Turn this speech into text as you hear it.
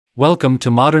Welcome to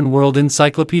Modern World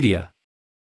Encyclopedia.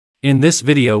 In this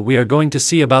video we are going to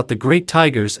see about the great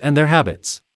tigers and their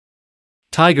habits.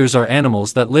 Tigers are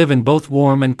animals that live in both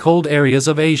warm and cold areas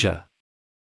of Asia.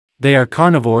 They are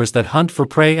carnivores that hunt for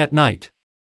prey at night.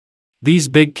 These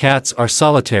big cats are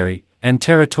solitary and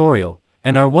territorial,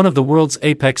 and are one of the world's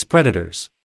apex predators.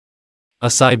 A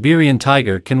Siberian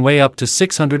tiger can weigh up to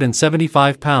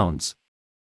 675 pounds.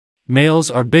 Males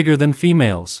are bigger than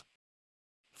females.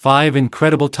 5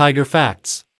 incredible tiger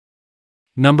facts.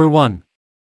 Number 1.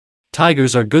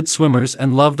 Tigers are good swimmers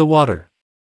and love the water.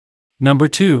 Number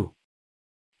 2.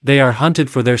 They are hunted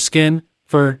for their skin,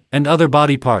 fur, and other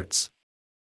body parts.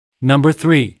 Number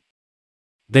 3.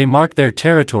 They mark their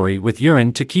territory with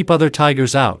urine to keep other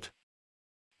tigers out.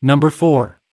 Number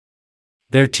 4.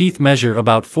 Their teeth measure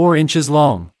about 4 inches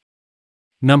long.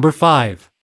 Number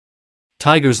 5.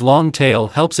 Tiger's long tail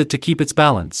helps it to keep its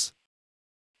balance.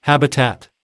 Habitat.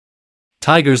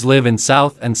 Tigers live in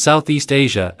South and Southeast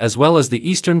Asia as well as the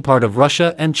eastern part of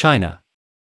Russia and China.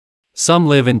 Some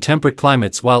live in temperate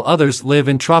climates while others live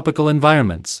in tropical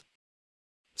environments.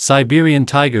 Siberian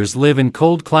tigers live in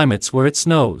cold climates where it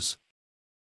snows.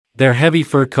 Their heavy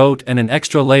fur coat and an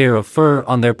extra layer of fur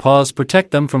on their paws protect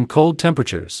them from cold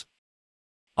temperatures.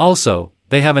 Also,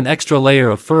 they have an extra layer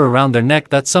of fur around their neck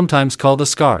that's sometimes called a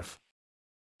scarf.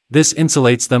 This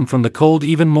insulates them from the cold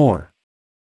even more.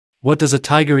 What does a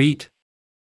tiger eat?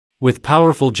 With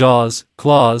powerful jaws,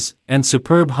 claws, and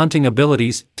superb hunting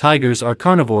abilities, tigers are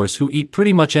carnivores who eat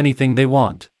pretty much anything they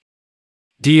want.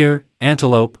 Deer,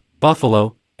 antelope,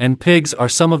 buffalo, and pigs are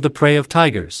some of the prey of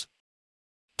tigers.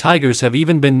 Tigers have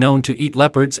even been known to eat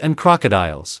leopards and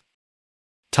crocodiles.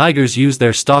 Tigers use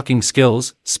their stalking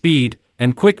skills, speed,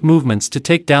 and quick movements to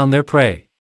take down their prey.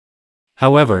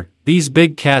 However, these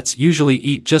big cats usually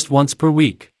eat just once per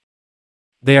week.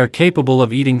 They are capable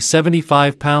of eating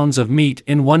 75 pounds of meat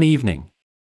in one evening.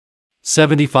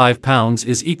 75 pounds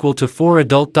is equal to 4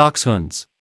 adult dachshunds.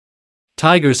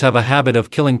 Tigers have a habit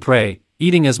of killing prey,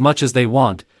 eating as much as they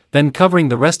want, then covering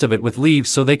the rest of it with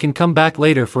leaves so they can come back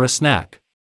later for a snack.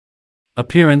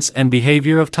 Appearance and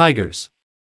behavior of tigers.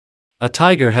 A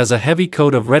tiger has a heavy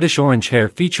coat of reddish-orange hair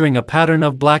featuring a pattern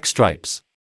of black stripes.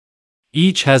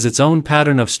 Each has its own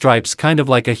pattern of stripes, kind of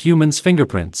like a human's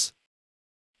fingerprints.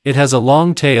 It has a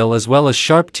long tail as well as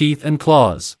sharp teeth and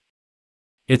claws.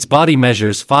 Its body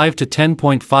measures 5 to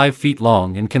 10.5 feet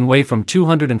long and can weigh from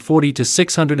 240 to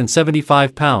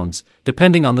 675 pounds,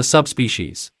 depending on the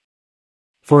subspecies.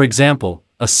 For example,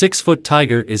 a 6-foot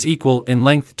tiger is equal in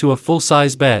length to a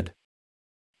full-size bed.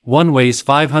 One weighs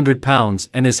 500 pounds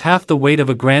and is half the weight of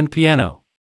a grand piano.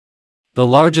 The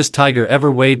largest tiger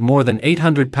ever weighed more than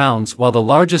 800 pounds, while the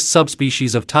largest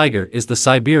subspecies of tiger is the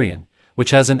Siberian,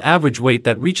 which has an average weight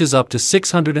that reaches up to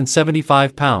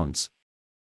 675 pounds.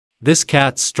 This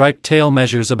cat's striped tail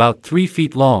measures about 3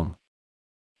 feet long.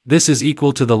 This is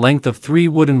equal to the length of 3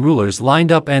 wooden rulers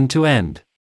lined up end to end.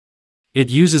 It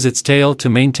uses its tail to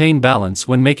maintain balance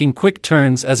when making quick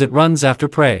turns as it runs after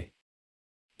prey.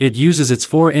 It uses its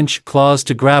 4-inch claws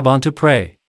to grab onto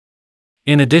prey.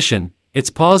 In addition, its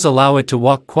paws allow it to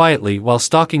walk quietly while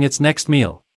stalking its next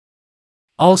meal.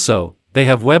 Also, they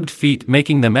have webbed feet,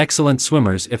 making them excellent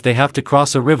swimmers if they have to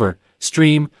cross a river,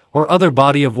 stream, or other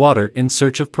body of water in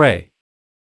search of prey.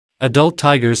 Adult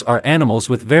tigers are animals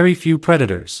with very few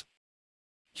predators.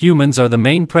 Humans are the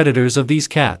main predators of these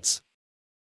cats.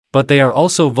 But they are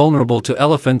also vulnerable to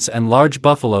elephants and large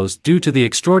buffaloes due to the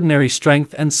extraordinary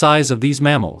strength and size of these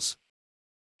mammals.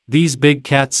 These big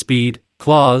cats' speed,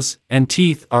 claws, and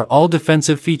teeth are all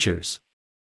defensive features.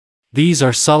 These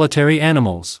are solitary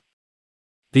animals.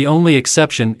 The only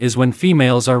exception is when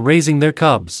females are raising their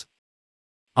cubs.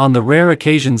 On the rare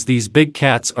occasions these big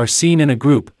cats are seen in a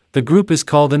group, the group is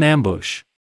called an ambush.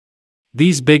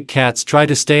 These big cats try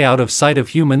to stay out of sight of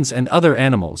humans and other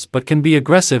animals but can be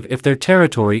aggressive if their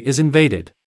territory is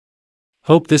invaded.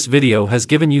 Hope this video has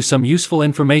given you some useful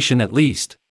information at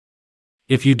least.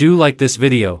 If you do like this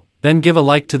video, then give a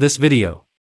like to this video.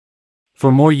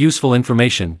 For more useful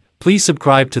information, please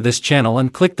subscribe to this channel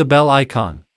and click the bell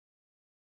icon.